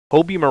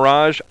Hobie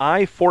Mirage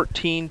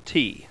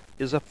i14T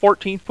is a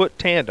 14-foot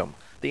tandem,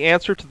 the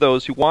answer to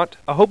those who want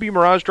a Hobie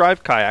Mirage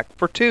Drive kayak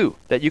for two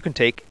that you can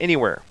take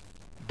anywhere.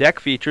 Deck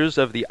features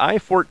of the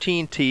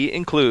i14T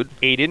include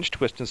 8-inch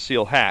twist and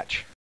seal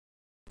hatch,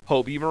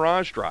 Hobie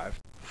Mirage Drive,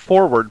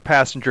 forward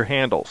passenger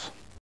handles,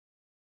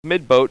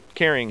 mid-boat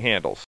carrying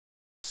handles,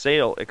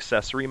 sail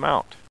accessory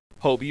mount,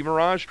 Hobie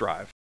Mirage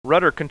Drive,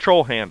 rudder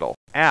control handle,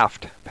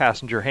 aft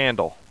passenger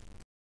handle,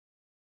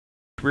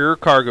 rear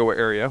cargo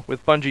area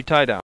with bungee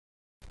tie-down.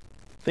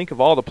 Think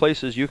of all the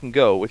places you can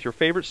go with your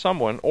favorite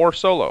someone or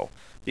solo.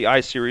 The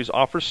i-Series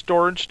offers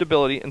storage,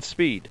 stability, and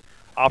speed.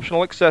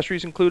 Optional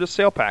accessories include a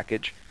sail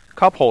package,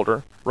 cup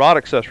holder, rod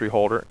accessory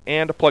holder,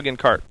 and a plug-in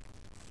cart.